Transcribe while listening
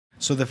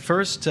So the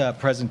first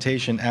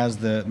presentation, as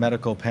the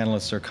medical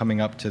panelists are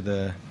coming up to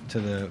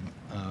the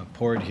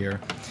port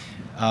here,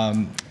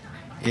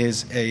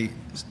 is a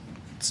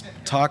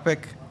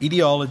topic,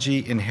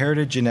 Etiology,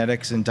 Inherited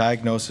Genetics and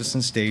Diagnosis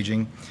and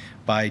Staging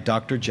by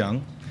Dr.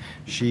 Jung.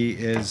 She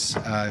is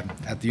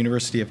at the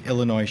University of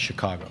Illinois,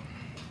 Chicago.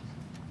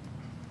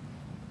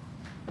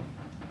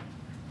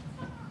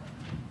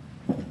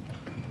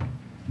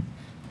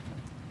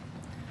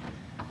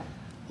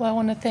 Well, I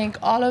want to thank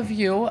all of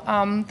you,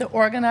 the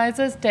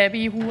organizers,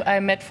 Debbie, who I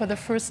met for the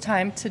first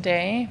time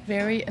today,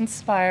 very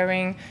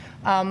inspiring,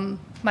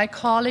 my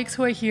colleagues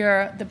who are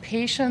here, the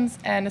patients,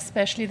 and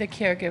especially the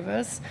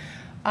caregivers.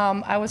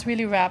 I was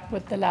really wrapped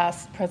with the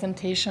last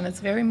presentation. It's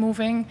very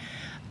moving,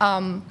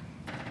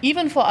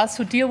 even for us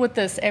who deal with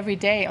this every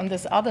day on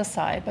this other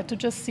side, but to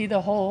just see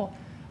the whole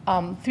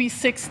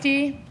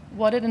 360,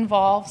 what it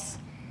involves,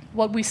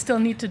 what we still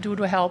need to do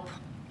to help.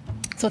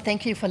 So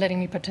thank you for letting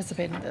me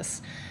participate in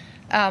this.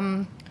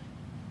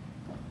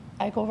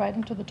 I go right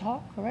into the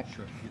talk, correct?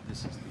 Sure. This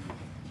is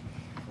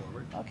the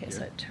forward. Okay, here.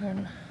 so I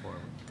turn Forward.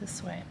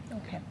 this way.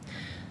 Okay.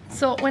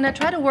 So when I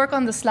try to work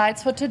on the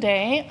slides for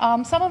today,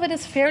 some of it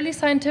is fairly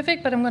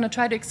scientific, but I'm going to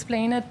try to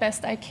explain it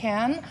best I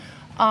can.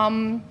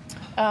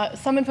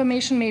 Some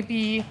information may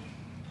be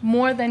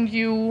more than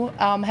you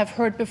have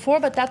heard before,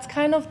 but that's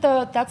kind of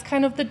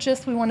the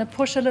gist. We want to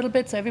push a little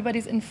bit so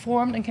everybody's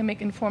informed and can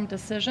make informed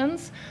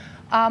decisions.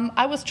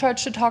 I was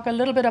charged to talk a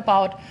little bit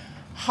about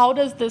how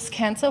does this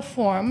cancer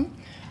form,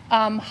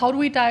 how do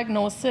we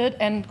diagnose it,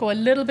 and go a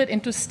little bit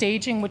into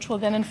staging, which will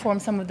then inform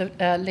some of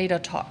the later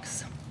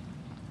talks.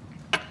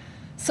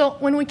 So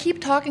when we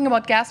keep talking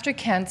about gastric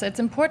cancer, it's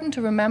important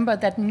to remember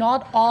that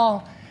not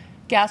all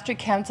gastric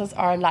cancers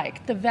are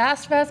alike. The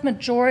vast, vast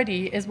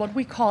majority is what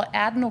we call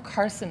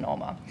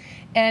adenocarcinoma.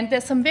 And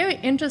there's some very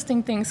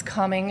interesting things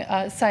coming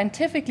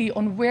scientifically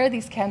on where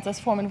these cancers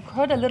form, and we've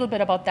heard a little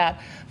bit about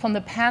that from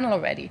the panel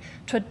already.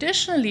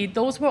 Traditionally,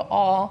 those were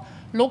all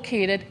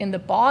located in the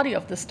body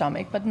of the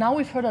stomach, but now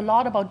we've heard a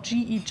lot about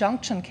GE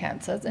junction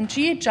cancers, and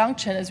GE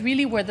junction is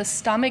really where the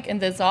stomach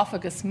and the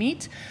esophagus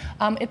meet.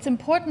 It's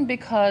important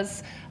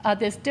because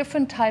there's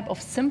different type of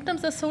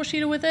symptoms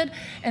associated with it,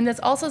 and there's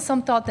also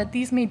some thought that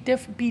these may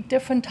be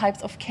different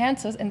types of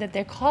cancers and that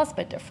they're caused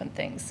by different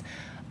things.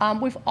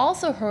 We've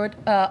also heard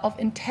of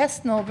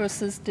intestinal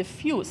versus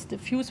diffuse.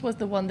 Diffuse was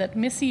the one that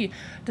Missy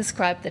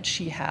described that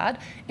she had.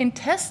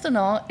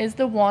 Intestinal is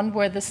the one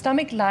where the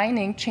stomach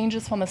lining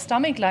changes from a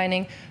stomach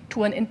lining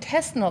to an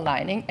intestinal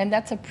lining, and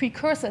that's a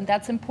precursor, and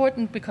that's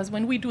important because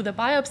when we do the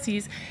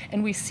biopsies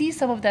and we see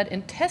some of that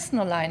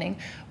intestinal lining,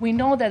 we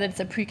know that it's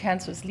a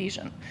precancerous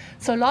lesion.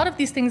 So a lot of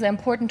these things are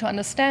important to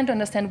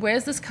understand where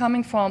is this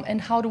coming from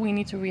and how do we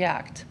need to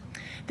react.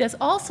 There's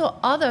also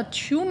other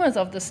tumors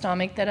of the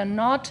stomach that are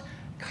not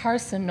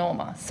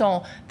carcinoma.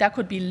 So that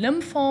could be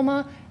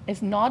lymphoma.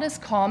 It's not as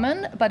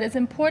common, but it's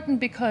important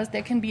because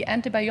there can be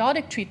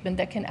antibiotic treatment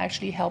that can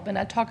actually help. And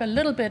I'll talk a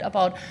little bit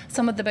about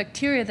some of the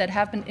bacteria that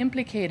have been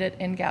implicated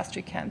in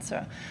gastric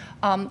cancer.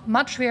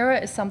 Much rarer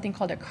is something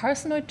called a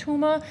carcinoid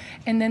tumor.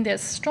 And then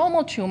there's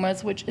stromal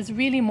tumors, which is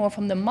really more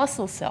from the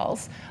muscle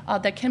cells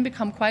that can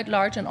become quite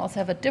large and also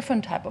have a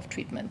different type of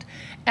treatment.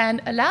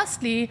 And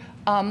lastly,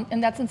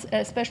 and that's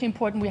especially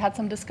important, we had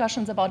some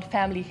discussions about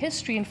family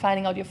history and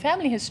finding out your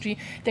family history.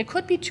 There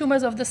could be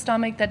tumors of the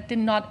stomach that did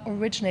not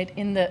originate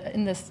in the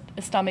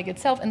stomach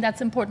itself, and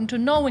that's important to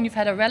know when you've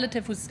had a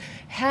relative who's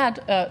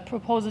had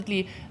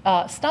supposedly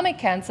stomach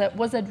cancer.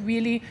 Was that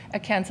really a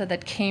cancer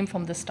that came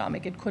from the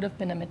stomach? It could have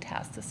been a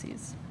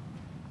metastasis.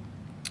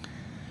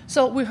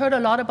 So we heard a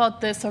lot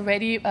about this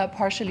already,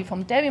 partially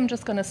from Debbie. I'm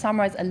just going to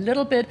summarize a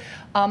little bit.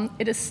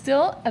 It is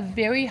still a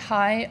very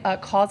high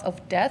cause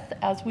of death,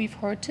 as we've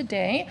heard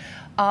today.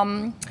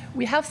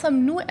 We have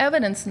some new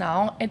evidence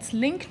now. It's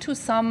linked to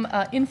some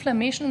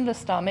inflammation in the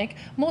stomach,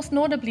 most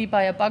notably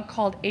by a bug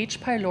called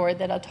H. pylori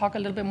that I'll talk a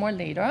little bit more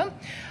later.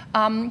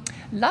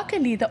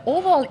 Luckily, the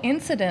overall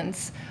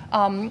incidence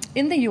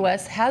in the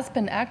US has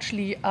been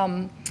actually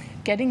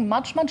getting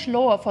much, much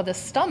lower for the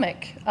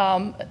stomach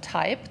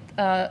type.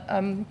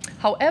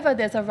 However,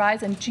 there's a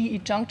rise in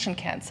GE junction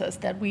cancers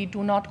that we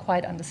do not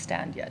quite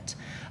understand yet.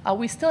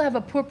 We still have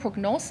a poor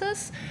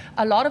prognosis.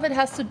 A lot of it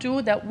has to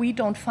do that we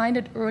don't find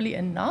it early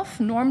enough.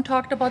 Norm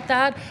talked about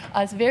that.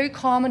 It's very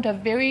common to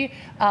have very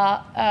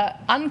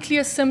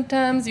unclear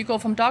symptoms. You go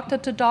from doctor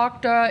to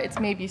doctor. It's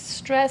maybe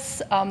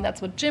stress.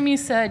 That's what Jimmy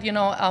said, you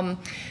know.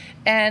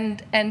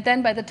 And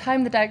then by the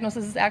time the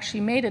diagnosis is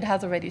actually made, it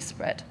has already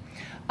spread.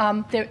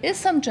 There is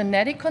some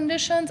genetic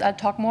conditions. I'll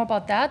talk more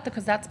about that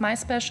because that's my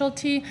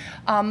specialty.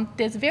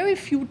 There's very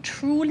few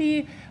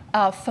truly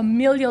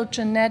familial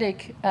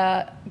genetic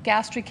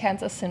gastric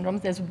cancer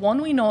syndromes. There's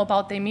one we know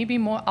about. There may be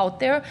more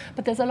out there,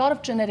 but there's a lot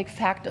of genetic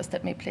factors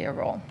that may play a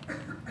role.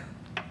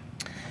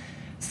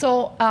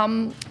 So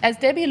as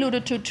Debbie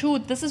alluded to too,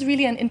 this is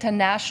really an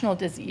international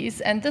disease.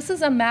 And this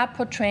is a map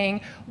portraying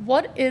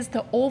what is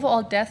the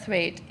overall death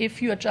rate if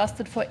you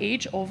adjust it for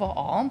age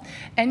overall.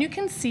 And you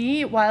can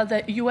see while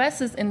the US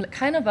is in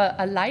kind of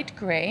a light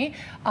gray,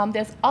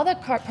 there's other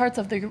parts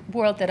of the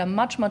world that are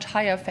much, much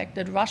higher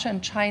affected, Russia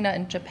and China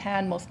and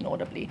Japan most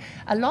notably.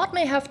 A lot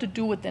may have to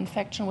do with the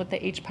infection with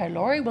the H.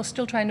 pylori. We're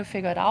still trying to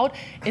figure it out.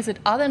 Is it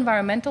other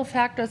environmental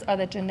factors? Are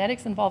there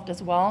genetics involved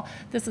as well?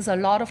 This is a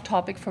lot of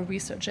topic for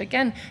research.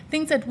 Again,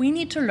 things that we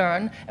need to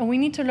learn, and we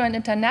need to learn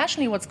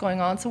internationally what's going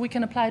on so we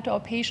can apply it to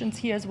our patients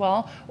here as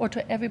well, or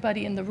to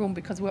everybody in the room,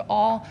 because we're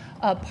all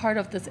part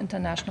of this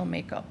international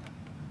makeup.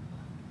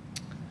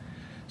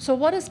 So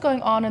what is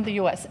going on in the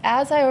US?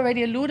 As I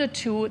already alluded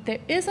to, there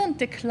is a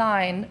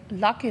decline,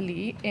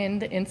 luckily, in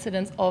the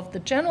incidence of the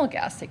general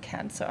gastric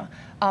cancer.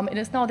 It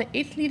is now the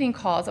 8th leading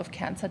cause of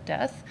cancer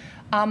death.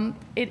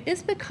 It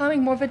is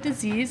becoming more of a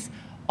disease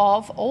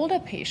of older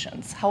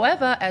patients.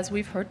 However, as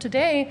we've heard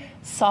today,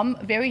 some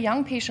very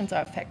young patients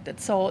are affected.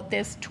 So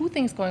there's two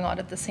things going on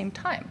at the same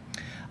time.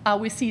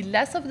 We see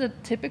less of the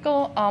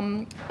typical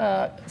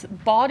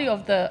body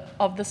of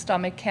the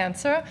stomach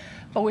cancer,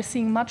 but we're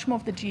seeing much more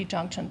of the GE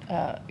junction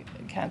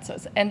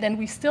cancers. And then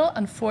we still,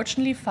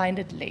 unfortunately, find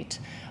it late.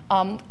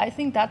 I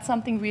think that's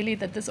something really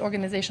that this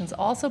organization is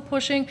also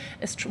pushing,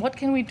 is what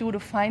can we do to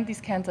find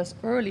these cancers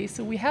early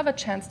so we have a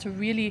chance to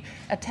really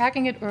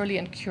attacking it early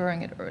and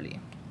curing it early.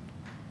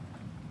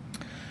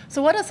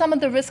 So what are some of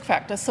the risk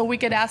factors? So we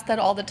get asked that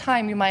all the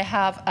time. You might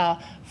have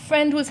a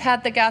friend who's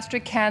had the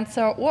gastric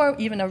cancer or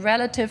even a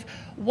relative.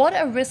 What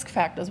are risk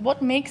factors?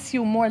 What makes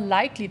you more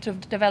likely to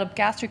develop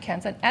gastric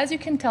cancer? And as you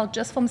can tell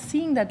just from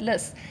seeing that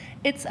list,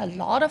 it's a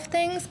lot of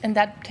things, and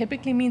that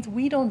typically means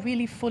we don't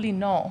really fully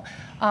know.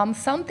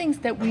 Some things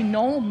that we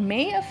know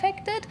may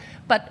affect it,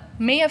 but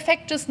may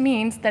affect just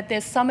means that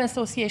there's some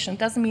association.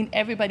 Doesn't mean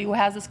everybody who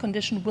has this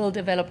condition will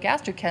develop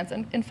gastric cancer.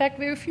 And in fact,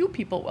 very few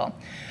people will.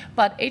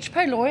 But H.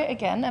 pylori,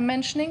 again, I'm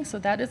mentioning, so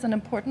that is an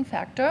important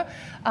factor.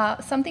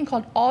 Something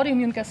called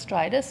autoimmune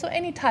gastritis, so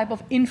any type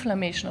of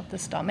inflammation of the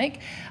stomach.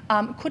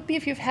 Could be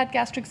if you've had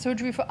gastric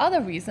surgery for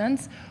other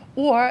reasons,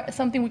 or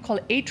something we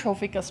call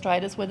atrophic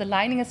gastritis, where the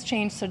lining has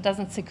changed so it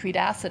doesn't secrete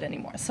acid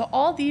anymore. So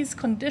all these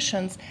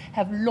conditions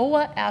have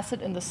lower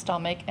acid in the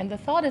stomach, and the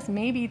thought is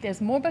maybe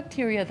there's more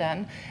bacteria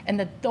then, and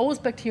that those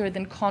bacteria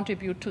then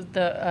contribute to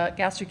the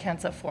gastric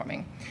cancer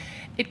forming.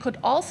 It could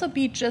also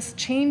be just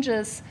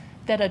changes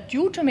that are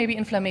due to maybe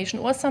inflammation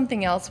or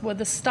something else, where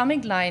the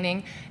stomach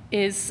lining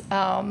is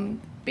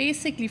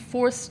basically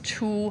forced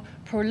to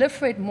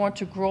proliferate more,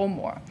 to grow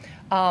more.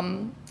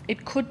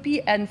 It could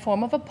be in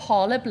form of a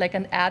polyp, like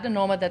an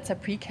adenoma that's a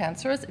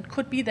precancerous. It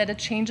could be that it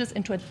changes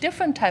into a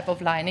different type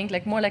of lining,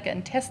 like more like an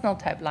intestinal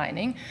type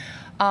lining.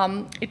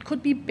 It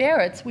could be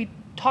Barrett's. We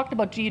talked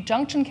about GE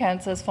junction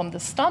cancers from the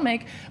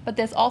stomach, but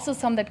there's also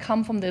some that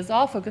come from the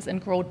esophagus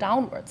and grow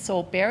downwards.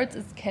 So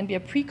Barrett's can be a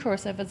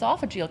precursor of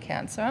esophageal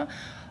cancer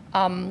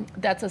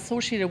that's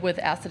associated with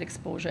acid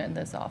exposure in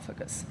the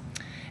esophagus.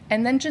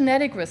 And then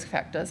genetic risk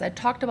factors. I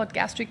talked about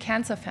gastric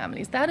cancer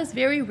families. That is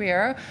very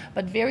rare,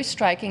 but very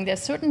striking.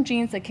 There's certain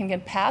genes that can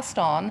get passed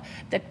on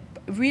that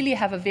really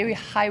have a very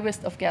high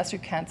risk of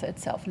gastric cancer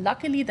itself.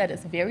 Luckily, that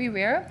is very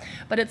rare,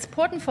 but it's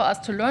important for us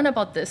to learn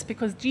about this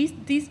because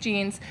these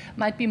genes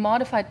might be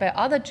modified by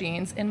other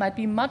genes and might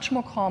be much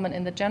more common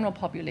in the general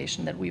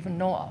population that we even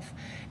know of.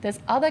 There's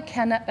other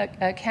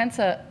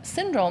cancer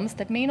syndromes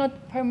that may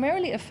not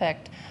primarily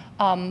affect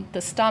the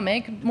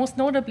stomach, most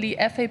notably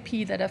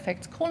FAP that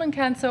affects colon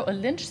cancer or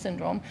Lynch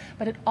syndrome,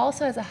 but it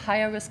also has a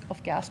higher risk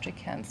of gastric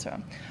cancer.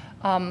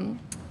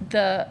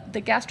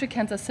 The gastric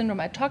cancer syndrome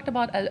I talked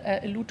about, I'll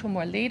allude to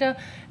more later.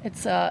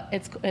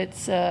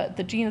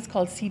 The gene is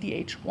called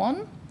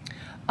CDH1.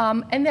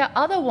 And there are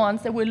other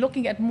ones that we're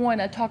looking at more,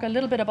 and I'll talk a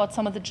little bit about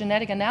some of the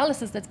genetic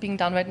analysis that's being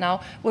done right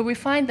now, where we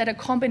find that a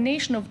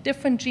combination of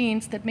different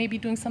genes that may be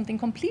doing something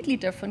completely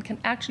different can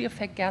actually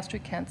affect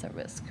gastric cancer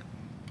risk.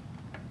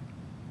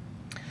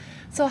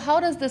 So how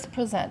does this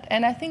present?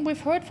 And I think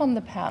we've heard from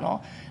the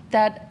panel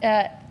that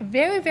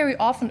very, very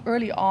often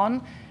early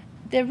on,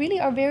 there really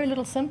are very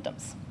little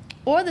symptoms.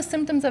 Or the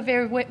symptoms are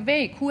very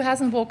vague. Who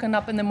hasn't woken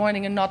up in the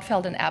morning and not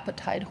felt an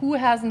appetite? Who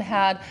hasn't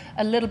had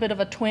a little bit of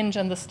a twinge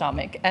in the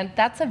stomach? And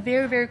that's a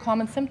very, very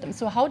common symptom.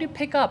 So how do you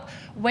pick up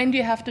when do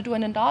you have to do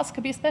an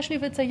endoscopy, especially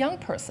if it's a young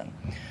person?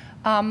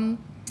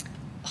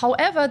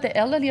 However, the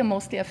elderly are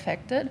mostly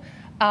affected,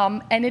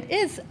 and it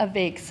is a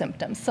vague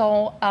symptom.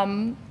 So,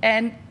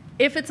 and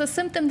if it's a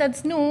symptom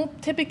that's new,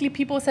 typically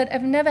people said,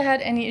 I've never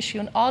had any issue,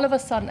 and all of a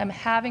sudden I'm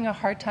having a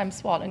hard time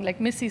swallowing.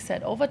 Like Missy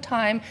said, over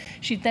time,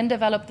 she then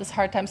developed this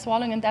hard time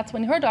swallowing, and that's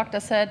when her doctor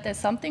said, there's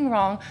something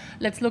wrong,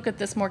 let's look at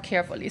this more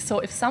carefully. So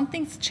if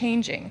something's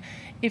changing,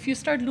 if you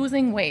start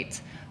losing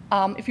weight,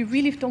 if you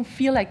really don't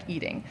feel like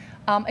eating,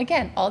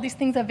 again, all these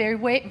things are very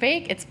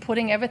vague. It's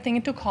putting everything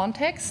into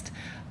context.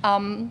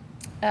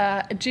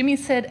 Jimmy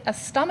said a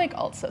stomach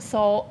ulcer.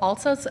 So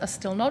ulcers are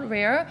still not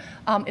rare.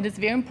 It is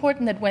very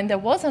important that when there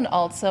was an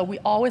ulcer, we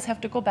always have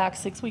to go back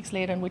 6 weeks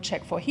later and we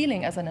check for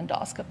healing as an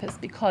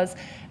endoscopist, because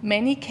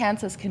many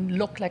cancers can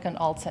look like an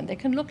ulcer. And they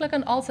can look like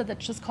an ulcer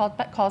that's just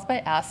caused by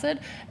acid,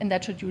 and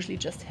that should usually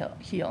just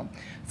heal.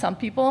 Some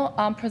people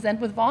present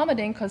with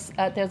vomiting because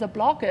there's a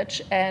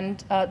blockage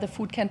and the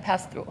food can't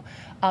pass through.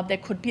 There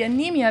could be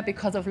anemia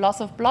because of loss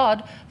of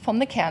blood from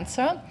the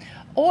cancer.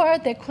 Or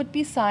there could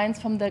be signs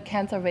from the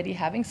cancer already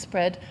having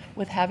spread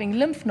with having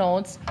lymph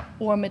nodes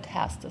or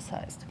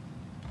metastasized.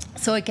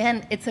 So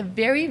again, it's a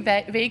very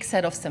vague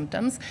set of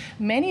symptoms.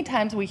 Many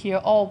times we hear,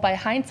 oh, by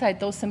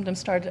hindsight, those symptoms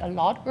started a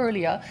lot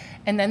earlier.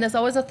 And then there's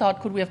always a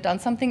thought, could we have done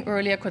something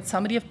earlier? Could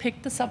somebody have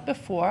picked this up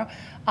before?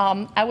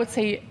 I would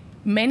say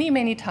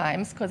many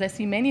times, because I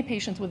see many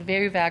patients with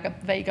very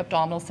vague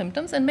abdominal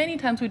symptoms, and many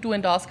times we do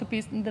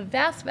endoscopies, and the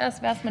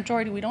vast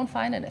majority, we don't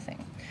find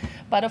anything.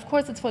 But of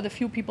course, it's for the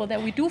few people that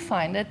we do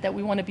find it that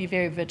we want to be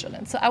very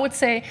vigilant. So I would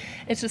say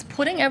it's just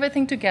putting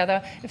everything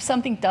together. If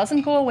something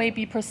doesn't go away,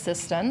 be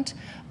persistent.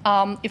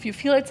 If you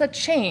feel it's a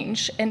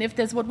change, and if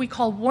there's what we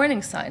call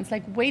warning signs,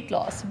 like weight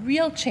loss,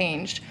 real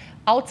change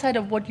outside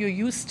of what you're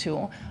used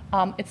to,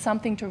 it's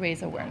something to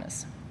raise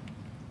awareness.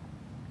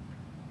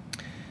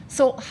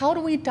 So how do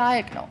we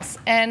diagnose?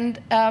 And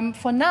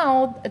for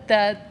now,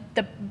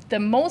 the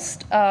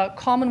most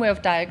common way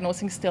of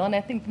diagnosing still, and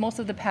I think most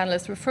of the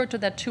panelists refer to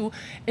that too,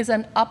 is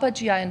an upper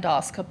GI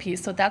endoscopy.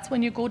 So that's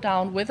when you go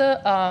down with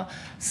a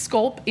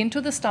scope into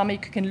the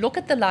stomach, you can look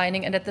at the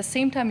lining, and at the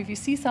same time, if you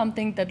see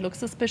something that looks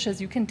suspicious,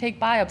 you can take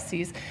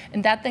biopsies,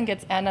 and that then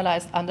gets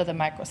analyzed under the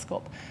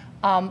microscope.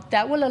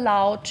 That will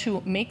allow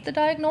to make the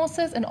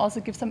diagnosis and also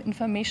give some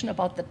information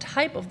about the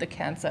type of the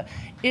cancer.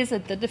 Is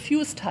it the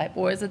diffuse type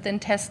or is it the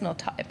intestinal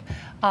type?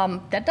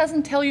 That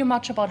doesn't tell you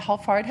much about how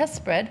far it has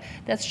spread.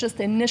 That's just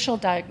the initial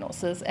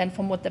diagnosis. And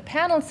from what the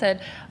panel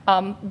said,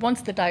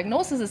 once the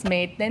diagnosis is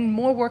made, then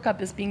more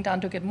workup is being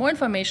done to get more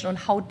information on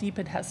how deep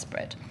it has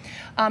spread.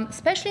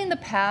 Especially in the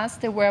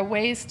past, there were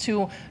ways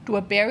to do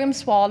a barium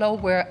swallow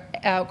where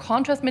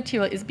contrast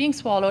material is being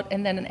swallowed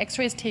and then an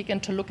X-ray is taken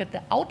to look at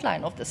the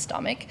outline of the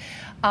stomach.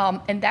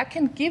 And that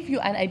can give you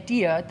an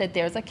idea that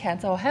there's a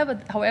cancer.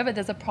 However,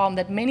 there's a problem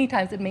that many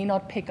times it may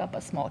not pick up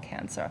a small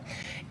cancer.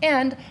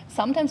 And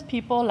sometimes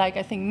people, like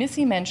I think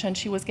Missy mentioned,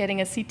 she was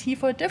getting a CT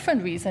for a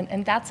different reason,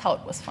 and that's how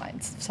it was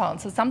found.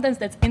 So sometimes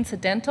that's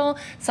incidental,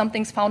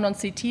 something's found on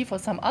CT for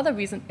some other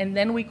reason, and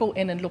then we go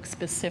in and look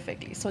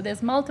specifically. So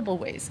there's multiple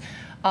ways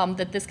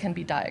that this can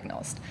be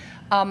diagnosed.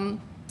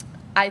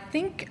 I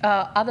think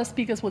other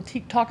speakers will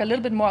talk a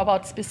little bit more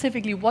about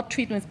specifically what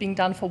treatment is being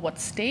done for what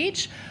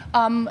stage.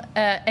 And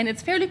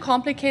it's fairly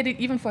complicated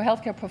even for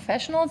healthcare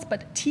professionals,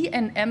 but T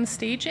and M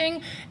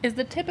staging is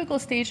the typical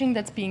staging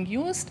that's being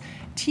used.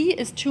 T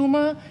is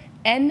tumor,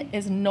 N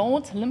is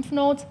nodes, lymph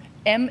nodes,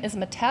 M is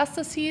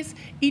metastases.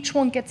 Each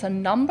one gets a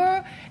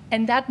number,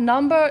 and that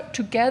number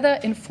together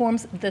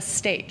informs the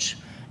stage.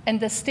 And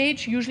the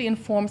stage usually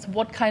informs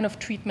what kind of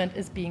treatment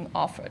is being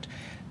offered.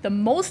 The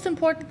most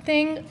important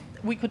thing,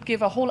 we could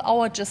give a whole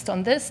hour just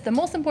on this. The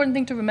most important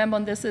thing to remember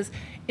on this is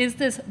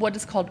this what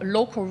is called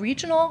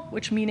loco-regional,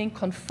 which meaning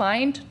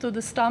confined to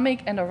the stomach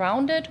and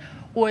around it,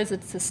 or is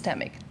it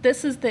systemic?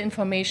 This is the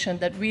information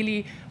that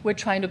really we're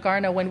trying to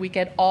garner when we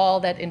get all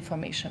that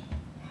information.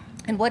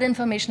 And what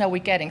information are we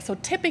getting? So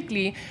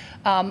typically,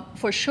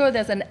 for sure,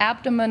 there's an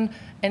abdomen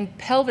and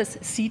pelvis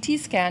CT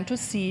scan to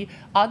see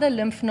are there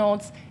lymph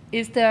nodes.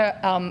 Is there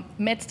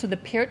mets to the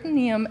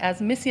peritoneum, as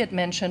Missy had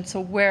mentioned, so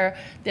where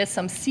there's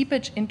some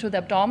seepage into the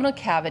abdominal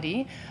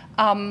cavity.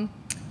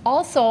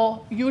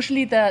 Also,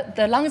 usually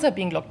the lungs are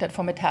being looked at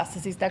for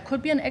metastases. That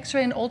could be an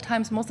X-ray in old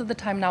times. Most of the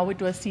time now we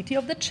do a CT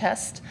of the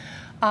chest.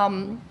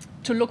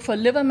 To look for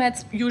liver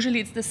mets, usually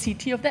it's the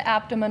CT of the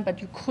abdomen,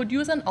 but you could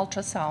use an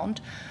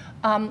ultrasound.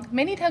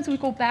 Many times we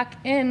go back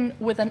in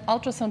with an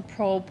ultrasound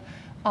probe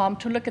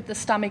to look at the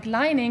stomach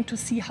lining to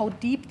see how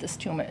deep this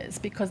tumor is,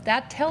 because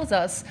that tells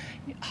us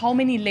how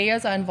many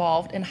layers are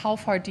involved and how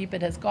far deep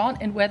it has gone,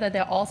 and whether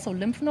there are also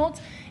lymph nodes,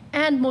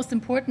 and most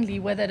importantly,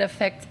 whether it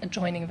affects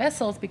adjoining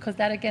vessels, because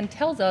that again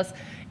tells us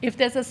if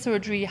there's a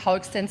surgery, how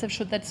extensive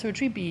should that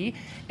surgery be?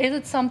 Is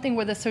it something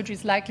where the surgery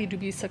is likely to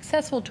be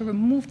successful to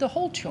remove the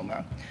whole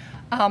tumor?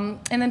 And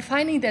then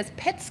finally, there's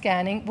PET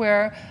scanning,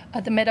 where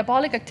the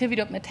metabolic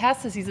activity of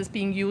metastases is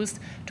being used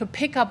to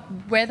pick up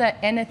whether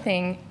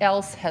anything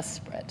else has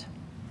spread.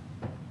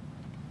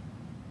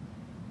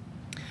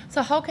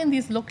 So how can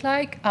these look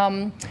like?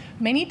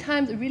 Many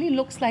times it really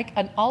looks like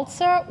an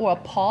ulcer or a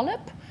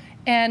polyp,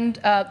 and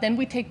then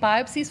we take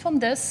biopsies from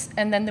this,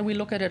 and then we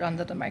look at it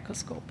under the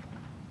microscope.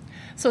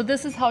 So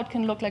this is how it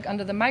can look like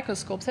under the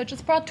microscope. So I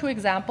just brought two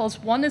examples.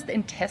 One is the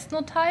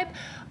intestinal type.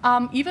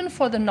 Even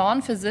for the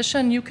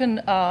non-physician, you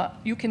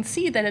can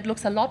see that it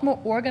looks a lot more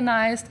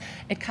organized.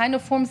 It kind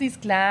of forms these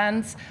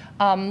glands.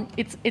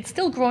 It's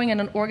still growing in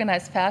an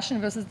organized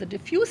fashion versus the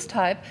diffuse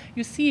type.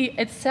 You see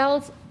it's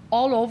cells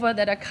all over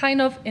that are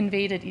kind of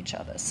invaded each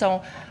other.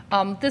 So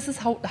this is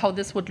how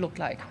this would look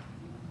like.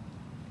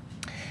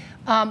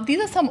 These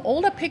are some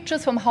older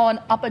pictures from how an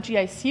upper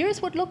GI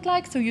serous would look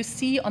like. So you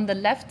see on the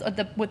left,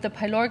 with the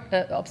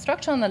pyloric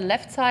obstruction on the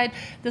left side,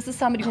 this is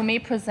somebody who may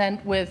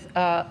present with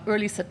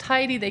early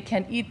satiety. They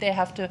can't eat. They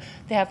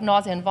have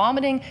nausea and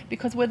vomiting,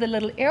 because where the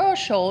little arrow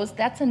shows,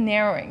 that's a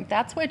narrowing.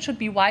 That's where it should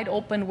be wide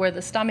open, where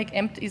the stomach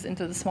empties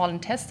into the small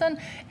intestine,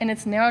 and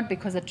it's narrowed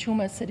because a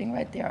tumor is sitting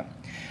right there.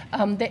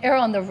 The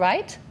arrow on the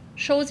right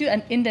shows you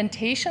an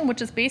indentation,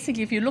 which is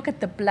basically, if you look at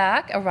the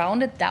black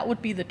around it, that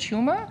would be the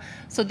tumor.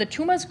 So the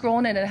tumor is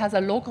grown and it has a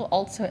local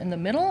ulcer in the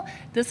middle.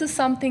 This is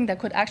something that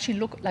could actually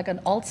look like an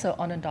ulcer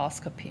on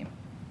endoscopy.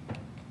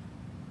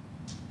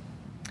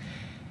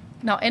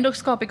 Now,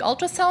 endoscopic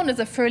ultrasound is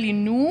a fairly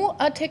new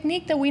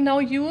technique that we now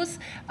use.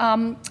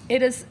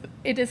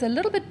 It is a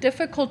little bit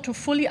difficult to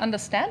fully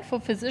understand for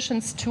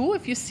physicians too.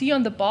 If you see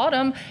on the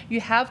bottom, you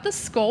have the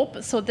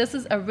scope. So this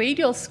is a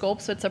radial scope.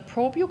 So it's a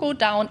probe you go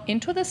down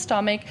into the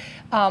stomach.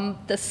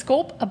 The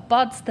scope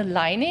abuts the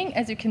lining,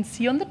 as you can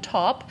see on the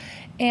top.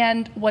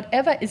 And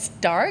whatever is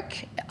dark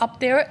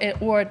up there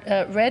or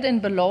red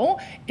and below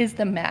is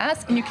the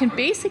mass. And you can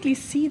basically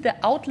see the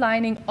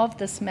outlining of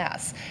this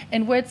mass.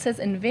 And where it says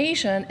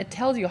invasion, it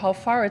tells you how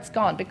far it's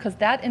gone, because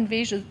that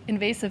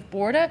invasive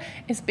border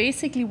is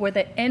basically where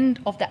the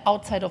end of the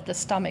outside of the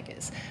stomach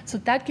is. So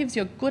that gives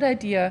you a good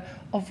idea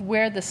of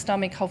where the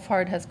stomach, how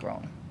far it has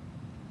grown.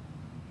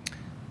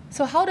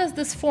 So how does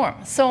this form?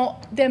 So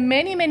there are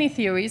many, many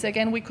theories.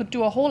 Again, we could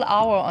do a whole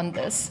hour on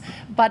this.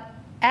 But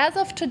as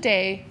of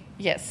today,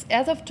 yes,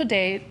 as of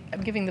today,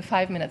 I'm giving the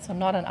 5 minutes, so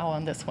not an hour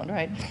on this one,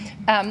 right?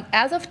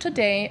 As of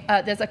today,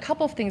 there's a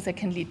couple of things that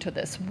can lead to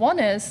this. One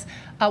is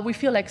we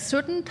feel like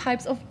certain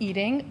types of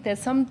eating, there's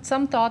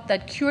some thought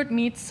that cured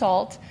meat,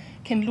 salt,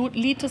 can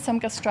lead to some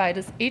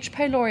gastritis, H.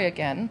 pylori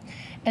again,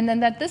 and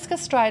then that this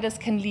gastritis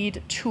can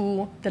lead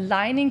to the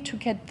lining to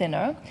get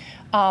thinner,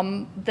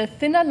 the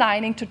thinner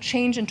lining to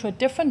change into a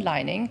different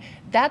lining,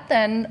 that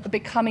then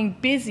becoming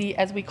busy,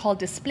 as we call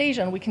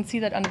dysplasia, and we can see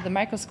that under the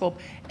microscope,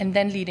 and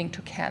then leading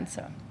to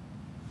cancer.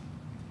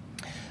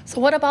 So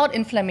what about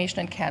inflammation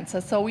and cancer?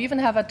 So we even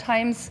have a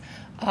Times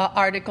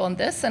article on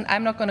this, and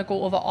I'm not going to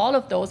go over all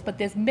of those, but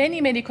there's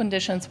many, many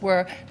conditions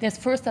where there's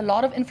first a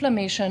lot of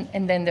inflammation,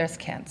 and then there's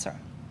cancer.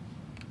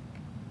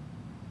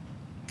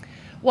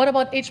 What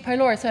about H.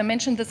 pylori? So I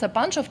mentioned this a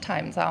bunch of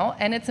times now,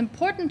 and it's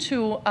important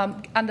to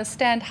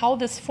understand how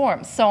this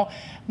forms. So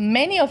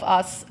many of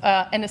us,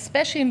 and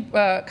especially in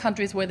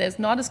countries where there's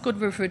not as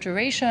good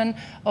refrigeration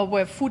or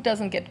where food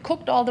doesn't get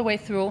cooked all the way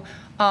through,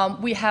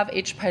 we have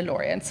H.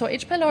 pylori. And so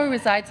H. pylori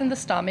resides in the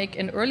stomach.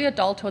 In early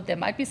adulthood, there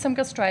might be some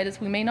gastritis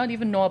we may not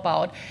even know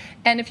about.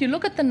 And if you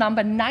look at the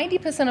number,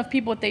 90% of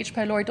people with H.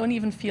 pylori don't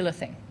even feel a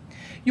thing.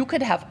 You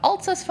could have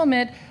ulcers from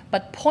it,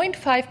 but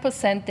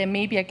 0.5% there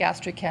may be a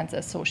gastric cancer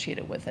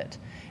associated with it.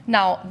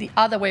 Now, the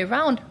other way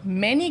around,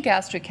 many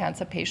gastric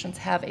cancer patients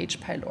have H.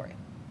 pylori.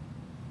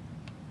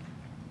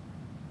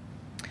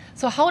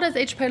 So how does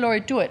H.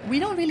 pylori do it? We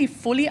don't really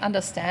fully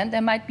understand.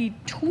 There might be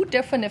two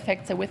different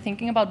effects that we're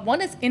thinking about.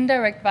 One is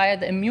indirect via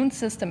the immune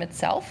system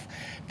itself,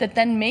 that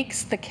then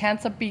makes the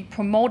cancer be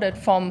promoted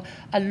from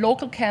a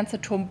local cancer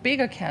to a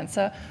bigger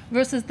cancer,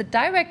 versus the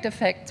direct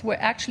effects where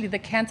actually the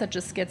cancer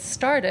just gets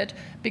started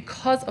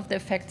because of the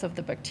effects of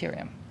the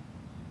bacterium.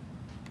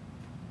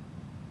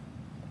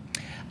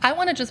 I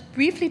want to just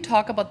briefly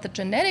talk about the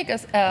genetic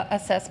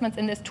assessments,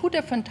 and there's two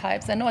different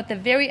types. I know at the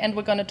very end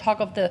we're going to talk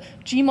of the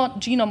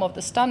genome of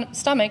the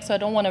stomach, so I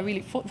don't want to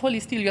really fully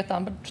steal your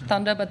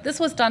thunder, but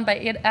this was done by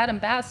Adam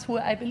Bass, who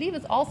I believe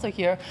is also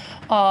here,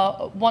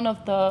 one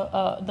of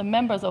the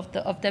members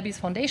of Debbie's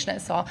foundation I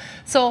saw.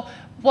 So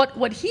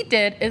what he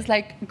did is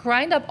like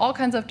grind up all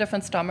kinds of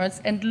different stomachs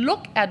and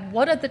look at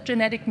what are the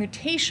genetic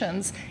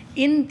mutations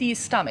in these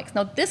stomachs.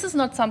 Now, this is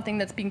not something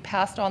that's being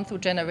passed on through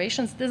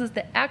generations. This is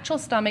the actual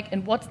stomach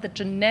and what's the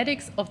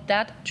genetics of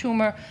that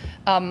tumor,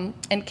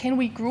 and can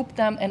we group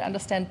them and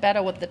understand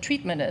better what the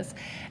treatment is.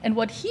 And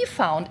what he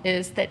found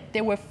is that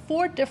there were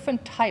 4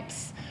 different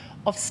types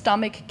of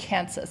stomach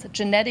cancers,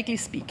 genetically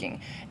speaking.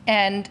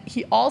 And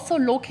he also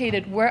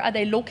located where are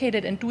they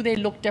located and do they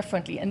look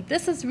differently. And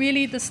this is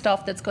really the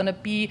stuff that's going to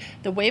be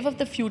the wave of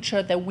the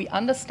future, that we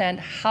understand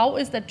how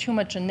is that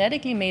tumor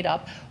genetically made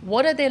up,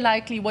 what are they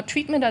likely, what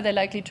treatment are they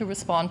likely to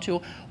respond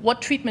to,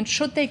 what treatment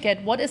should they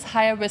get, what is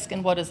higher risk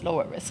and what is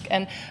lower risk.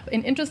 And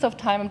in interest of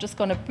time, I'm just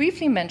going to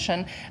briefly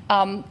mention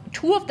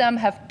 2 of them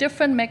have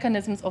different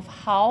mechanisms of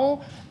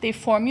how they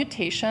form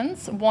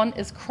mutations. One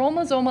is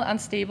chromosomal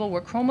unstable,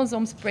 where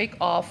chromosomes break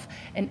off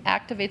and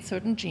activate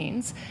certain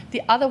genes.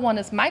 The other one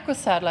is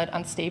microsatellite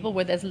unstable,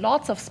 where there's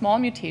lots of small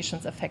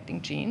mutations affecting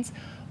genes.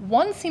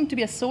 One seemed to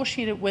be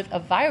associated with a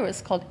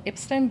virus called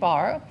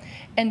Epstein-Barr,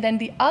 and then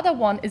the other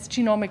one is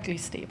genomically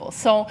stable.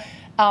 So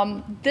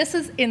this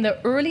is in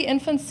the early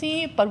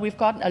infancy, but we've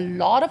gotten a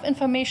lot of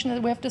information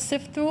that we have to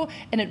sift through,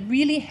 and it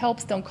really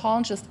helps the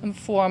oncologist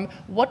inform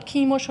what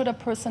chemo should a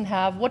person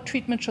have, what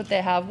treatment should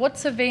they have, what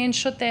surveillance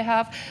should they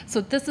have. So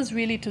this is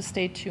really to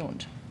stay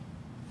tuned.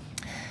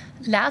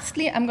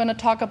 Lastly, I'm going to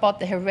talk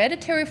about the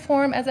hereditary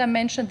form. As I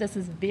mentioned, this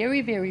is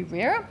very, very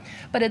rare,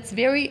 but it's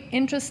very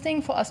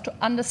interesting for us to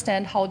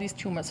understand how these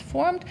tumors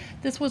formed.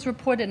 This was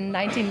reported in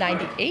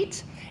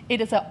 1998.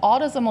 It is an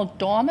autosomal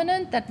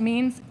dominant. That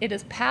means it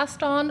is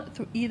passed on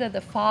through either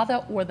the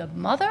father or the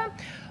mother.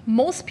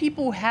 Most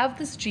people who have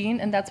this gene,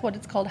 and that's what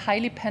it's called,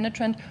 highly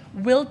penetrant,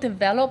 will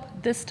develop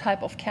this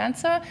type of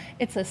cancer.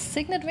 It's a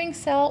signet ring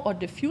cell or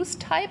diffuse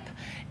type,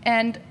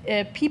 and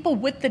people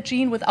with the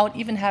gene without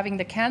even having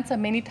the cancer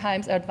many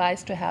times are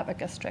advised to have a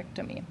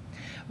gastrectomy.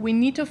 We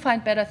need to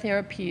find better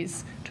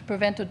therapies to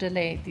prevent or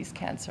delay these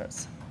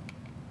cancers.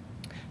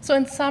 So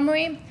in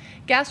summary,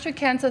 gastric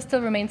cancer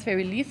still remains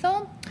very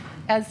lethal,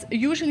 as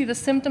usually the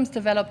symptoms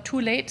develop too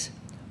late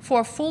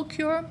for a full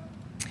cure.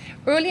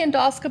 Early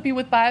endoscopy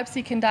with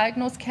biopsy can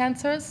diagnose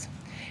cancers.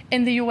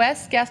 In the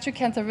US, gastric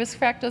cancer risk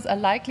factors are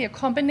likely a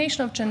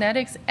combination of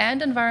genetics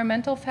and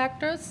environmental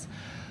factors.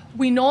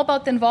 We know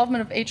about the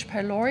involvement of H.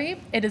 pylori.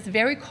 It is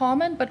very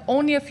common, but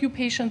only a few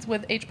patients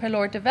with H.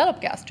 pylori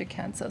develop gastric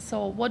cancer.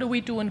 So what do we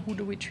do and who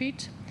do we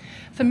treat?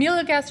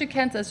 Familial gastric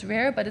cancer is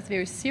rare, but it's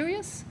very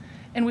serious.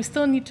 And we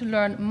still need to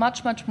learn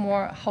much, much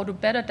more how to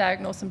better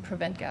diagnose and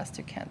prevent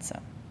gastric cancer.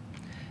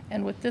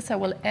 And with this, I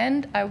will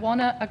end. I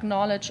want to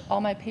acknowledge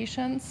all my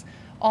patients,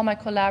 all my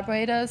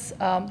collaborators,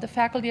 the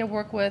faculty I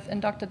work with,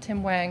 and Dr.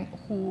 Tim Wang,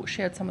 who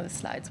shared some of the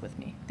slides with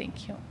me.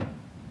 Thank you.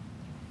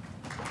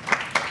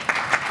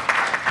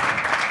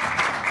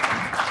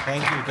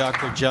 Thank you,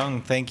 Dr.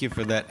 Jung. Thank you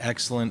for that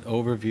excellent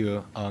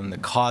overview on the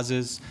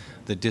causes,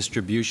 the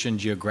distribution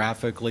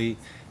geographically,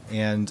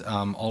 and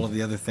all of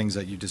the other things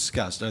that you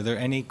discussed. Are there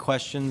any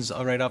questions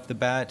right off the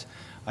bat?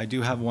 I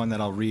do have one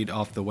that I'll read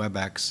off the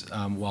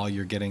WebEx while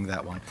you're getting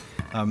that one.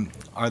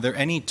 Are there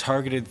any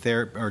targeted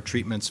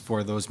treatments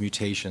for those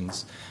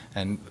mutations?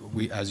 And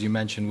we, as you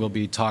mentioned, we'll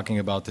be talking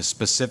about this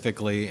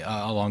specifically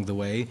along the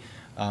way.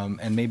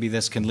 And maybe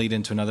this can lead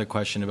into another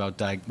question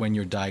about when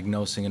you're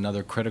diagnosing.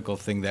 Another critical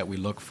thing that we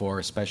look for,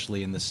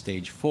 especially in the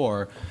stage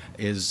 4,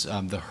 is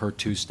the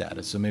HER2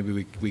 status. So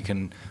maybe we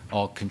can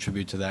all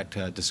contribute to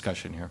that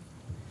discussion here.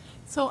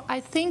 So I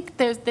think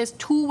there's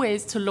two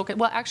ways to look at,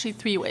 well, actually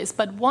 3 ways.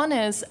 But one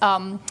is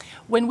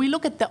when we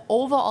look at the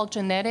overall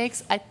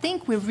genetics, I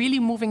think we're really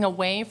moving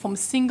away from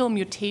single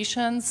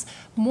mutations,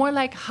 more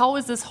like how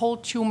is this whole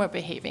tumor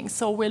behaving.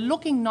 So we're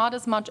looking not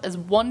as much as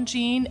one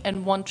gene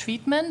and one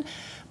treatment,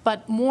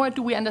 but more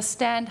do we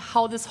understand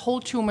how this whole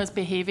tumor is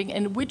behaving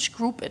and which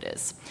group it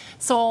is.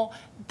 So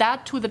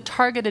that to the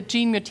targeted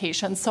gene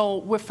mutation. So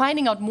we're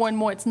finding out more and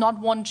more it's not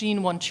one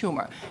gene, one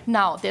tumor.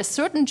 Now, there's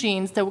certain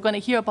genes that we're going to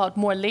hear about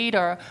more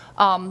later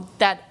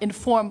that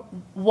inform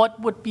what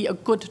would be a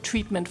good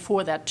treatment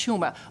for that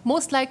tumor,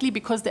 most likely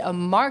because they're a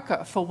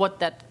marker for what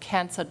that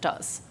cancer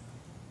does.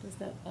 Does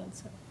that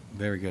answer?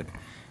 Very good.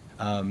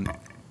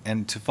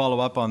 And to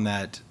follow up on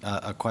that,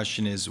 a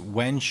question is,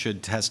 when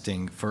should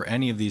testing for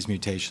any of these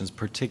mutations,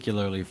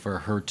 particularly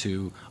for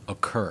HER2,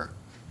 occur?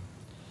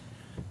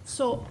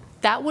 So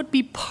that would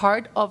be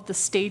part of the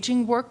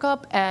staging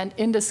workup and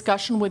in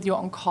discussion with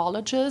your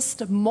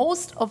oncologist.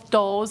 Most of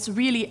those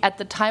really at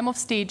the time of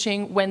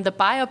staging, when the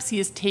biopsy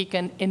is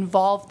taken,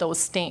 involve those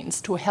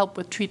stains to help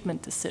with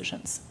treatment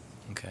decisions.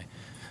 Okay.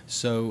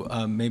 So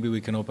maybe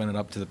we can open it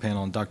up to the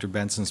panel, and Dr.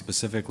 Benson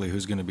specifically,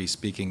 who's going to be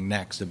speaking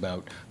next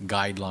about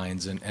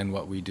guidelines and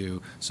what we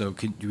do. So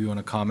do we want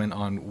to comment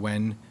on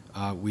when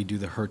we do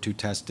the HER2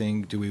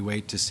 testing? Do we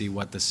wait to see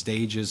what the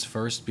stage is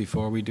first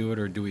before we do it,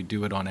 or do we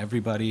do it on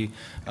everybody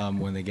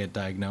when they get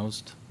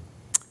diagnosed?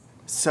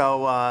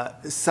 So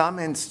some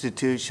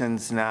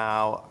institutions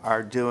now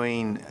are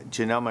doing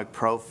genomic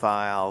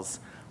profiles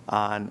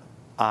on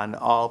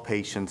all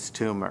patients'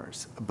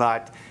 tumors.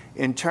 But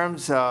in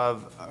terms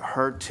of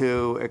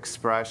HER2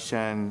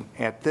 expression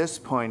at this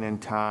point in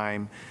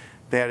time,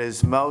 that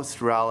is most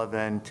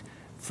relevant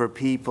for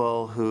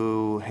people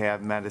who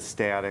have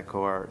metastatic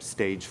or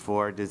stage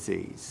 4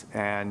 disease.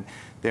 And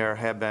there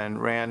have been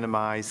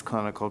randomized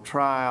clinical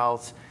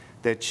trials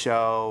that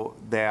show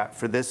that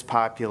for this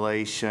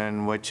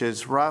population, which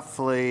is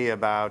roughly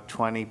about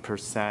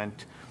 20%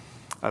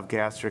 of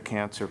gastric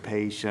cancer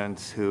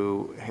patients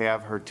who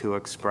have HER2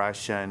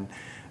 expression,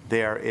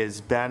 there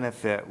is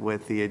benefit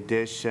with the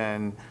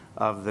addition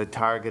of the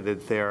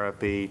targeted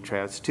therapy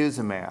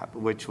trastuzumab,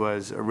 which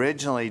was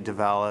originally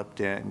developed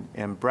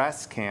in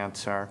breast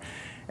cancer.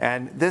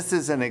 And this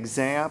is an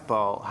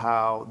example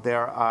how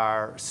there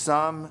are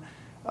some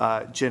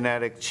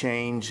genetic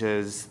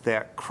changes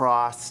that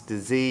cross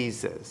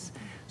diseases.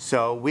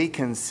 So we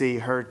can see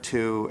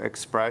HER2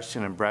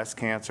 expression in breast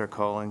cancer,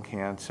 colon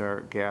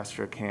cancer,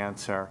 gastric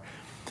cancer.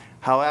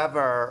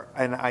 However,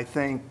 and I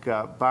think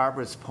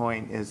Barbara's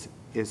point is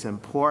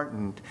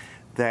important,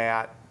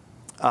 that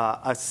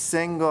a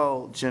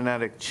single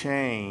genetic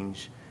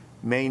change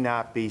may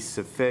not be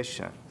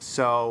sufficient.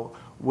 So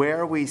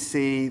where we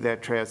see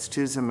that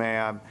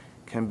trastuzumab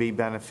can be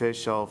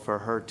beneficial for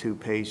HER2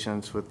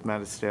 patients with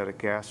metastatic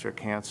gastric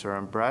cancer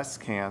and breast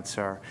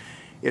cancer,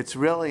 it's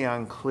really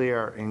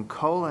unclear in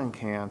colon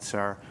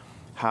cancer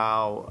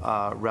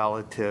how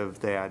relative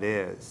that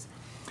is.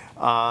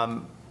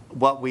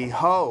 What we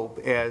hope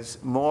as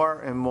more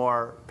and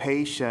more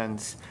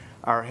patients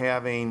are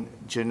having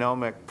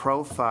genomic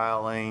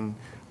profiling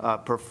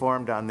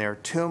performed on their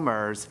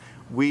tumors,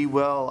 we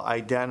will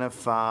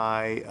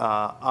identify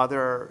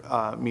other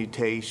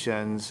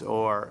mutations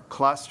or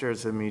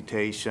clusters of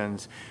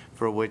mutations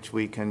for which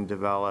we can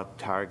develop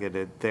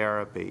targeted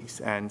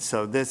therapies. And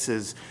so this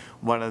is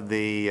one of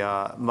the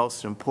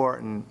most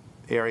important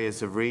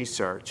areas of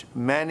research.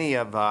 Many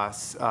of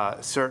us,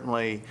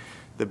 certainly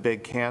the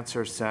big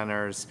cancer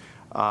centers,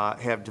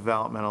 have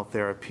developmental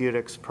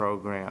therapeutics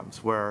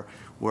programs where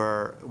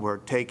we're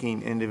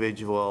taking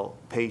individual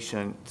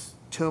patients'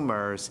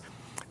 tumors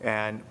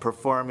and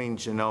performing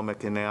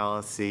genomic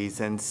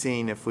analyses and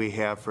seeing if we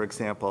have, for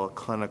example, a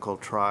clinical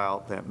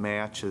trial that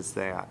matches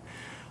that.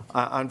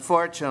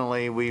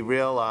 Unfortunately, we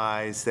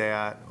realize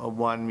that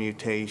one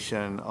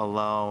mutation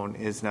alone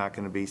is not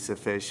going to be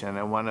sufficient,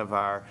 and one of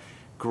our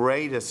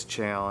greatest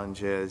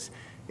challenges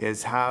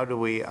is how do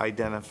we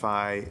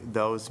identify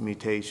those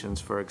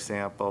mutations, for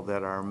example,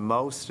 that are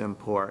most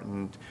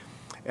important,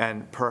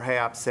 and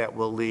perhaps that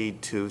will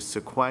lead to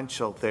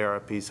sequential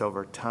therapies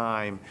over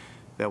time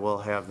that will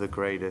have the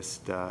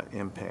greatest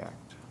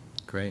impact.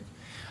 Great.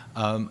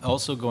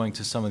 Also going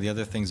to some of the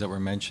other things that were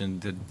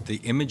mentioned, the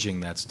imaging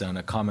that's done,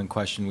 a common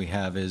question we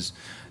have is,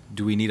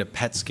 do we need a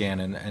PET scan?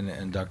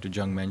 And Dr.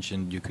 Jung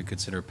mentioned you could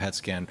consider a PET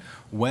scan.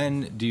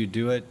 When do you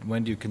do it?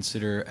 When do you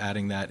consider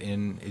adding that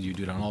in? Do you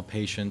do it on all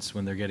patients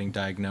when they're getting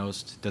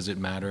diagnosed? Does it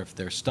matter if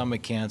they're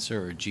stomach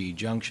cancer or GE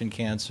junction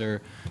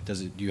cancer?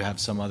 Do you have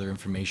some other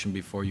information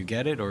before you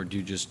get it, or do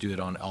you just do it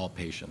on all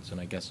patients? And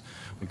I guess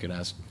we could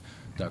ask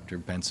Dr.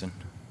 Benson.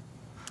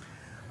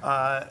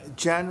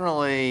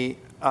 Generally,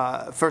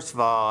 first of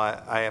all,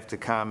 I have to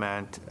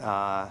comment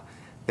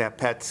that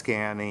PET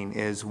scanning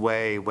is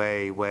way,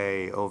 way,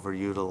 way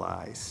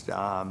overutilized.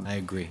 I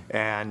agree.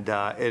 And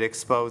it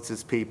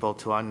exposes people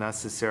to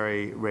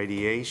unnecessary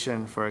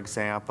radiation, for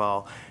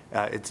example.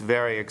 It's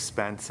very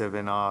expensive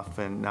and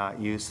often not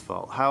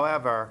useful.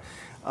 However,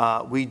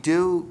 we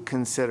do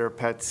consider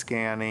PET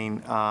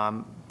scanning,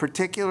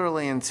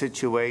 particularly in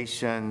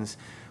situations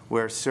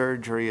where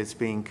surgery is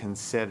being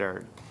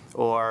considered,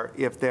 or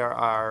if there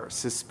are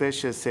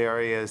suspicious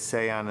areas,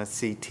 say on a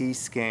CT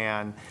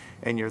scan,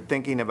 and you're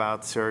thinking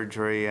about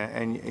surgery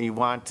and you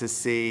want to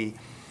see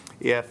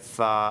if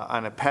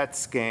on a PET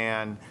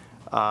scan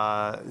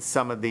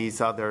some of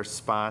these other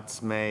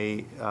spots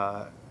may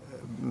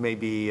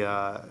be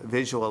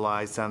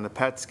visualized on the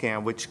PET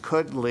scan, which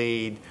could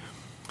lead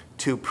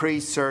to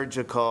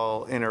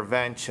pre-surgical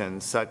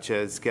interventions, such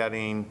as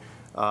getting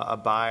a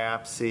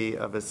biopsy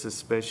of a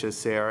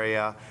suspicious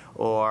area,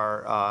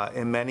 or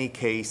in many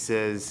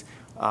cases,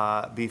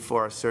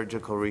 before a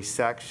surgical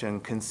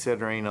resection,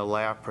 considering a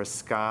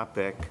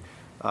laparoscopic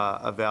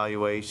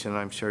evaluation.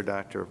 I'm sure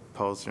Dr.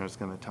 Posner is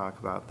going to talk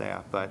about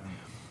that. But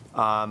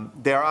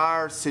there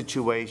are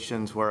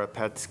situations where a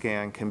PET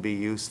scan can be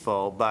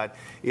useful, but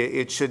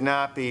it should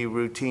not be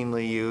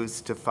routinely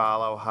used to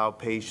follow how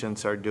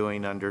patients are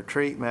doing under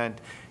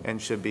treatment,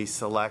 and should be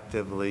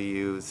selectively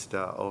used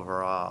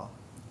overall.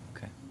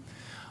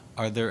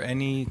 Are there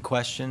any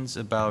questions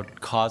about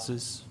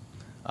causes,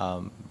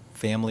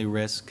 family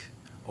risk,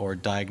 or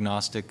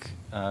diagnostic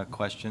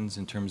questions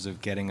in terms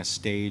of getting a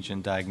stage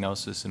and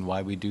diagnosis and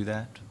why we do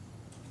that?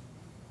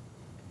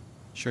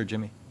 Sure,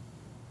 Jimmy.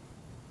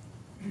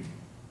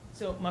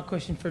 So my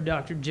question for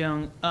Dr.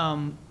 Jung,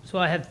 so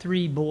I have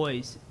 3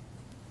 boys,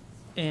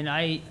 and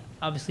I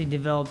obviously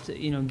developed,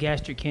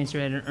 gastric cancer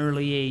at an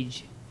early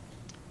age.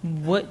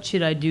 What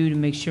should I do to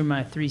make sure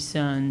my 3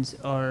 sons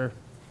are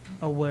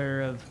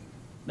aware of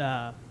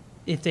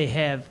if they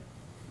have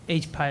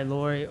H.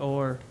 pylori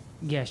or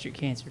gastric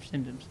cancer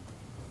symptoms?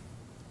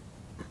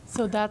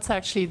 So that's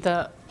actually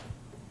the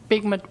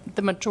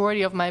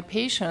majority of my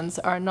patients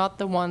are not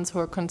the ones who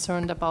are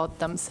concerned about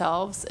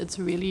themselves. It's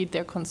really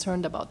they're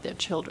concerned about their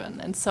children.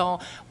 And so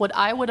what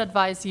I would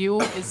advise you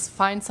is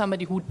find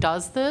somebody who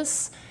does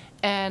this,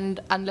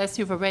 and unless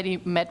you've already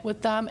met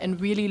with them,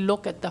 and really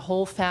look at the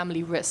whole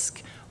family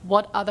risk.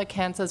 What other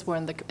cancers were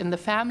in the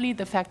family?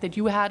 The fact that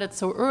you had it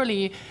so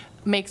early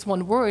makes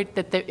one worried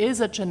that there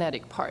is a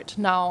genetic part.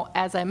 Now,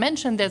 as I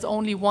mentioned, there's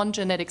only one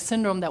genetic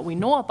syndrome that we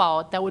know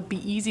about. That would be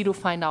easy to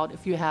find out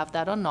if you have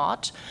that or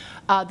not.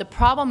 The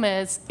problem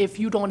is if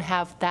you don't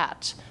have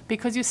that,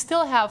 because you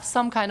still have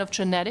some kind of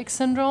genetic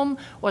syndrome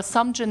or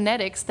some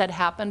genetics that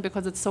happen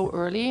because it's so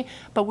early,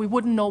 but we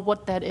wouldn't know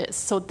what that is.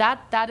 So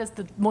that is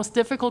the most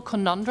difficult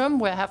conundrum,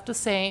 where I have to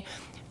say,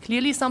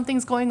 clearly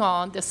something's going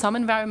on, there's some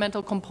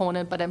environmental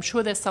component, but I'm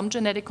sure there's some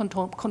genetic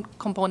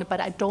component,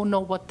 but I don't know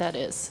what that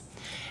is.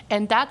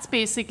 And that's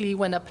basically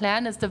when a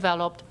plan is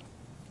developed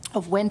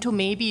of when to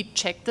maybe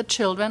check the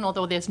children,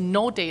 although there's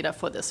no data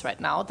for this right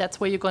now. That's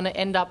where you're going to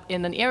end up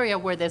in an area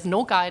where there's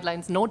no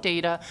guidelines, no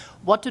data,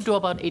 what to do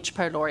about H.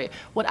 pylori.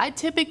 What I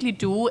typically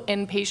do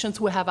in patients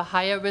who have a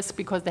higher risk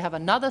because they have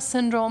another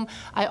syndrome,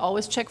 I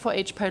always check for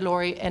H.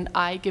 pylori and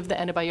I give the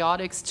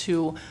antibiotics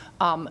to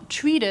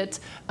treat it,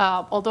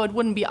 although it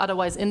wouldn't be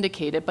otherwise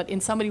indicated. But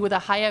in somebody with a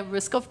higher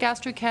risk of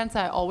gastric cancer,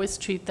 I always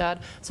treat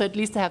that, so at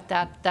least I have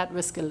that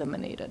risk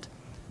eliminated.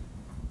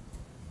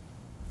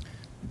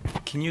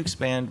 Can you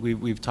expand?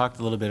 We've talked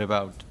a little bit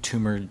about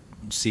tumor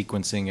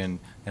sequencing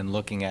and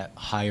looking at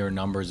higher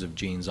numbers of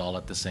genes all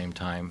at the same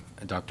time.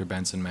 Dr.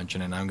 Benson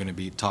mentioned, and I'm going to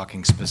be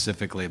talking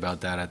specifically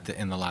about that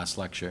in the last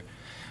lecture.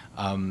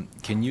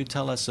 Can you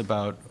tell us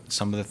about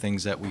some of the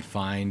things that we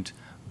find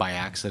by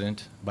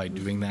accident by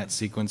doing that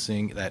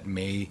sequencing that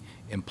may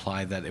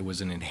imply that it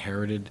was an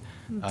inherited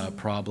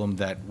problem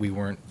that we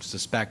weren't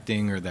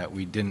suspecting or that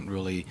we didn't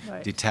really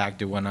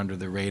detect? It went under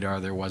the radar.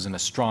 There wasn't a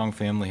strong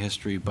family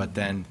history, but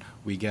then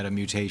we get a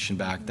mutation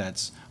back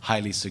that's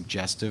highly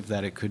suggestive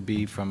that it could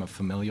be from a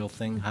familial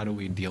thing. How do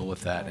we deal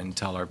with that and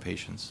tell our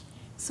patients?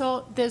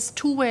 So there's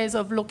two ways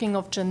of looking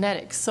at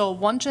genetics. So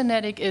one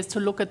genetic is to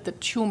look at the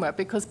tumor,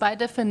 because by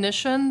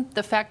definition,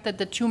 the fact that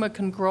the tumor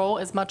can grow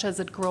as much as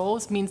it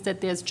grows means that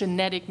there's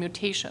genetic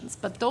mutations.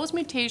 But those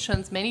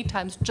mutations many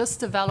times just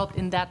develop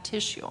in that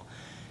tissue.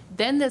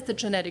 Then there's the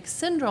genetic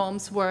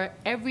syndromes where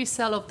every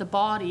cell of the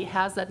body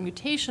has that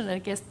mutation and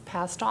it gets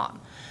passed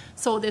on.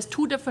 So there's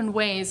two different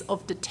ways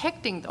of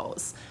detecting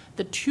those.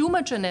 The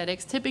tumor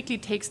genetics typically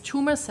takes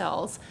tumor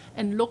cells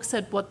and looks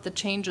at what the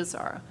changes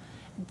are.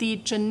 The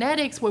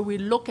genetics where we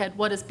look at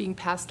what is being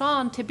passed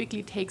on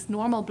typically takes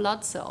normal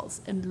blood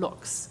cells and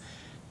looks.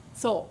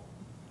 So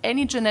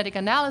any genetic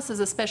analysis,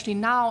 especially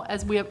now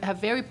as we have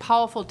very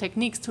powerful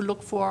techniques to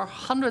look for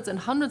hundreds and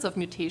hundreds of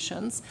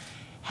mutations,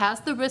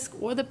 has the risk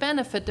or the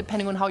benefit,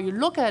 depending on how you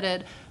look at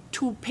it,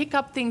 to pick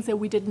up things that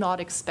we did not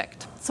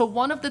expect. So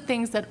one of the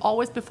things that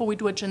always before we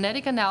do a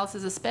genetic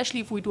analysis, especially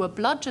if we do a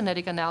blood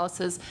genetic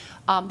analysis,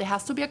 there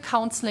has to be a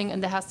counseling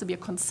and there has to be a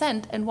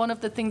consent. And one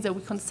of the things that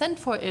we consent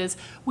for is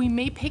we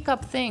may pick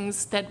up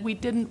things that we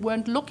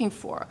weren't looking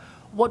for.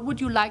 What would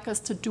you like us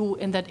to do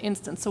in that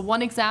instance? So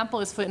one example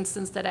is, for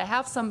instance, that I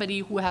have somebody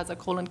who has a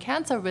colon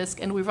cancer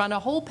risk and we run a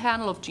whole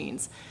panel of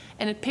genes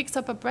and it picks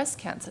up a breast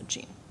cancer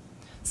gene.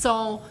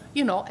 So,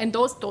 you know, and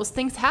those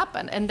things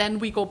happen. And then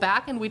we go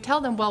back and we tell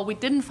them, well, we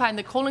didn't find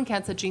the colon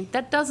cancer gene.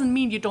 That doesn't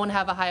mean you don't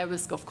have a higher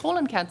risk of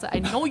colon cancer. I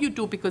know you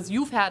do because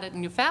you've had it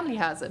and your family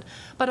has it.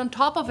 But on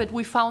top of it,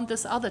 we found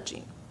this other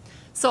gene.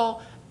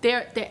 So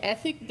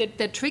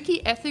the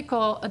tricky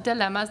ethical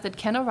dilemmas that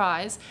can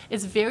arise,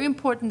 it's very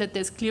important that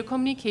there's clear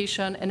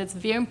communication, and it's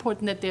very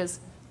important that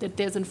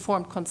there's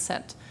informed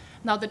consent.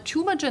 Now, the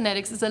tumor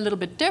genetics is a little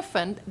bit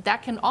different.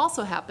 That can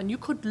also happen. You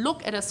could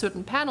look at a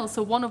certain panel.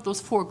 So one of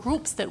those 4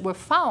 groups that were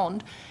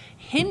found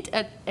hint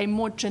at a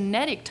more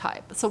genetic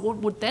type. So what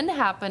would then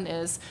happen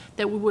is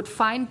that we would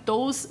find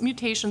those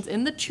mutations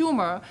in the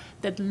tumor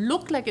that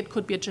look like it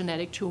could be a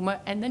genetic tumor,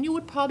 and then you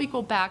would probably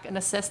go back and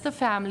assess the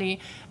family,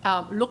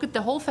 look at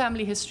the whole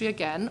family history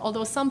again,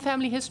 although some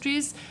family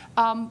histories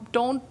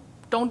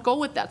don't go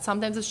with that.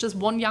 Sometimes it's just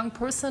one young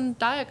person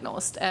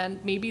diagnosed and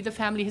maybe the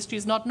family history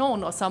is not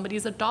known, or somebody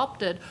is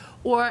adopted,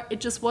 or it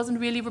just wasn't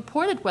really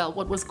reported well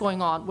what was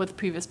going on with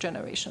previous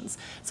generations.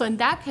 So in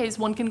that case,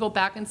 one can go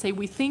back and say,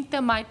 we think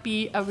there might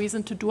be a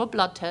reason to do a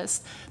blood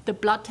test. The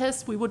blood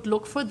test, we would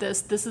look for this.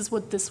 This is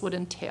what this would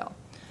entail.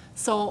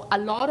 So a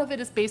lot of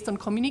it is based on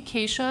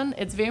communication.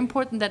 It's very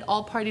important that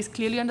all parties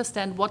clearly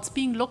understand what's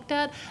being looked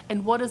at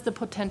and what is the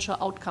potential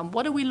outcome.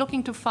 What are we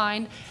looking to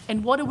find,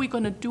 and what are we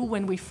going to do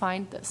when we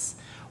find this?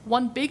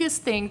 One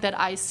biggest thing that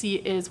I see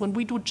is when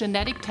we do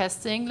genetic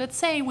testing, let's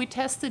say we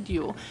tested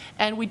you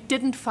and we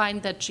didn't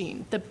find that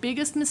gene. The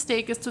biggest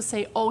mistake is to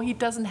say, oh, he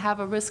doesn't have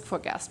a risk for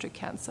gastric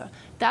cancer.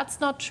 That's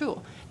not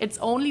true. It's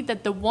only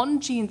that the one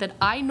gene that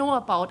I know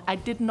about, I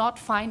did not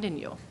find in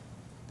you.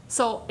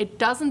 So it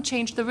doesn't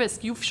change the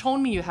risk. You've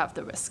shown me you have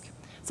the risk.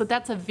 So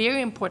that's a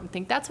very important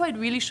thing. That's why it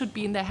really should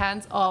be in the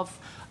hands of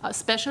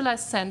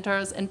specialized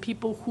centers and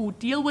people who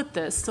deal with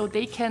this, so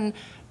they can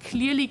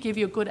clearly give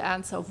you a good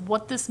answer of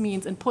what this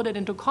means and put it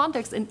into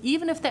context. And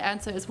even if the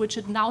answer is, which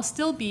it now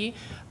still be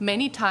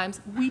many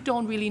times, we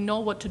don't really know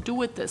what to do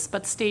with this,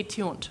 but stay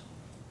tuned.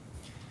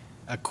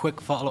 A quick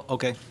follow,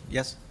 okay,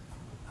 yes?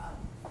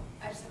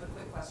 I just have a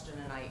quick question,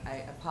 and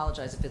I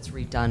apologize if it's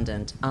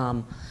redundant.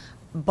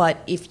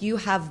 But if you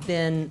have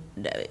been,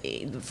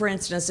 for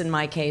instance, in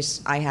my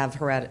case, I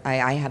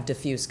have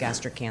diffuse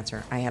gastric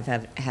cancer. I have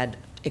had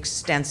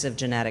extensive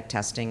genetic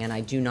testing, and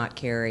I do not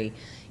carry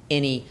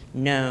any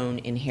known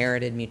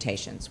inherited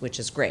mutations, which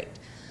is great.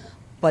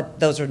 But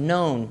those are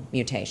known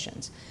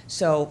mutations.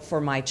 So for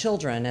my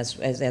children,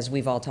 as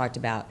we've all talked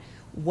about,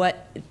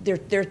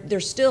 they're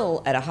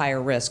still at a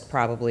higher risk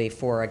probably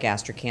for a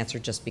gastric cancer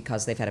just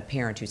because they've had a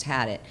parent who's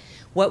had it.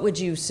 what would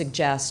you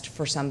suggest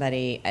for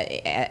somebody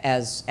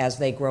as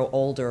they grow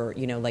older,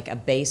 you know, like a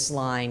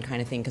baseline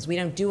kind of thing? Because we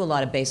don't do a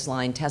lot of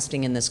baseline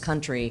testing in this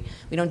country.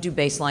 We don't do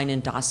baseline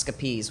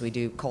endoscopies. We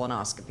do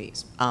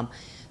colonoscopies.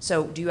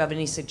 So do you have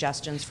any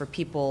suggestions for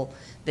people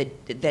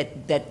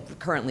that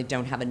currently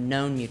don't have a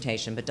known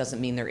mutation, but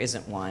doesn't mean there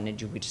isn't one, and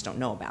we just don't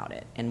know about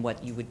it, and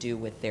what you would do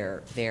with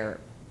their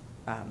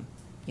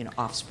you know,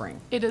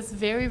 offspring? It is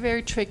very,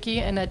 very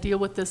tricky, and I deal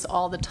with this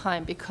all the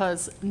time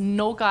because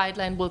no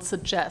guideline will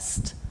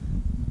suggest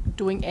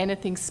doing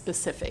anything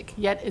specific.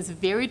 Yet it's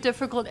very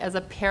difficult as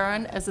a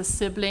parent, as a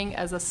sibling,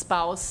 as a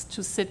spouse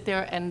to sit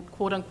there and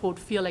quote unquote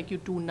feel like you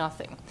do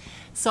nothing.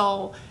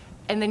 So,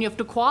 and then you have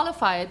to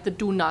qualify the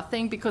do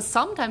nothing, because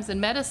sometimes in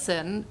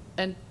medicine,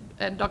 and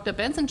Dr.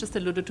 Benson just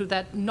alluded to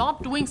that,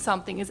 not doing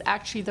something is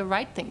actually the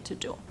right thing to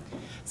do.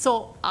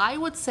 So I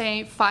would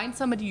say find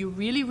somebody you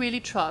really, really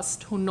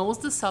trust, who knows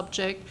the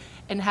subject,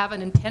 and have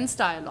an intense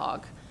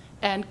dialogue,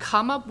 and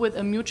come up with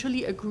a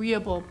mutually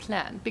agreeable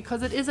plan,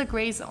 because it is a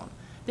gray zone.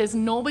 There's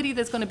nobody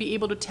that's going to be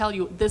able to tell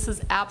you this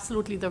is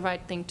absolutely the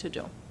right thing to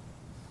do.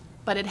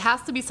 But it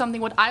has to be something.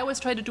 What I always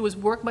try to do is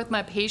work with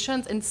my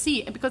patients and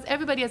see, because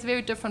everybody has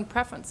very different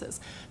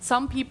preferences.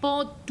 Some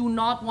people do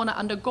not want to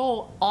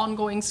undergo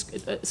ongoing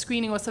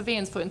screening or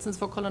surveillance, for instance,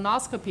 for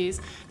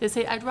colonoscopies. They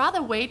say, I'd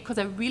rather wait because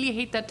I really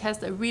hate that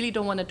test. I really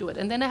don't want to do it.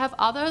 And then I have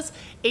others,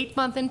 8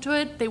 months into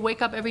it, they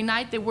wake up every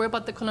night, they worry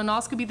about the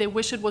colonoscopy, they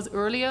wish it was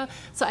earlier.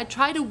 So I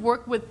try to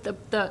work with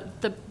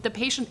the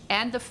patient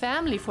and the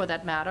family, for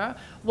that matter,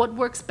 what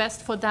works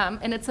best for them.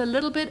 And it's a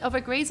little bit of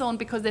a gray zone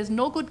because there's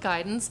no good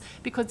guidance,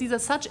 because these are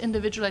such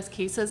individualized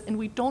cases and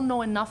we don't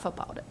know enough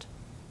about it.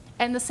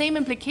 And the same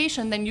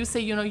implication, then you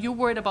say, you know, you're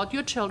worried about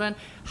your children.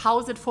 How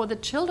is it for the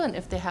children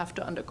if they have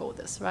to undergo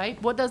this,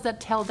 right? What does that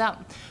tell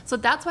them? So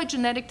that's why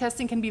genetic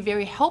testing can be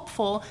very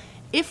helpful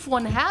if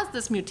one has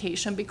this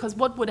mutation, because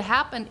what would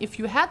happen if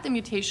you had the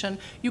mutation,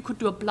 you could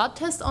do a blood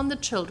test on the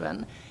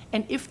children,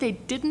 and if they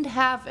didn't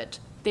have it,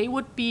 they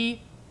would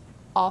be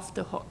off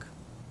the hook.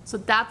 So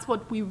that's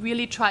what we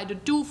really try to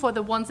do for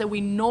the ones that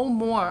we know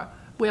more.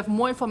 We have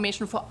more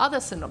information for other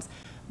syndromes.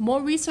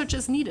 More research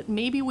is needed.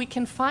 Maybe we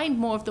can find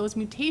more of those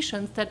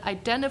mutations that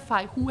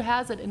identify who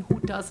has it and who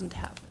doesn't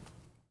have